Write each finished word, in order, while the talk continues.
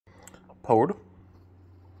Porter,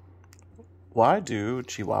 why do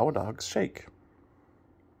Chihuahua dogs shake?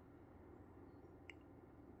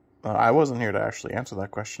 I wasn't here to actually answer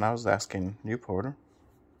that question. I was asking you, Porter.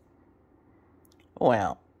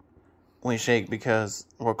 Well, we shake because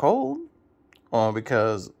we're cold, or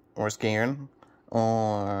because we're scared,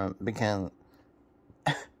 or because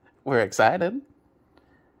we're excited,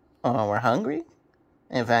 or we're hungry.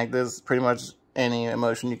 In fact, there's pretty much any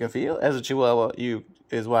emotion you can feel. As a Chihuahua,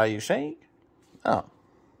 is why you shake. Oh.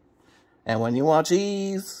 And when you want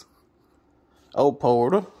cheese, oh,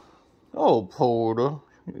 Porter. Oh, Porter.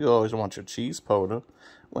 You always want your cheese, Porter.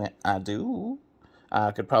 Well, I do.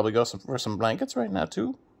 I could probably go for some blankets right now,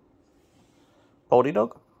 too. Porty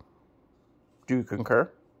dog, do you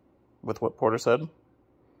concur with what Porter said?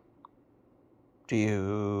 Do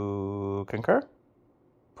you concur?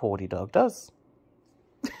 Porty dog does.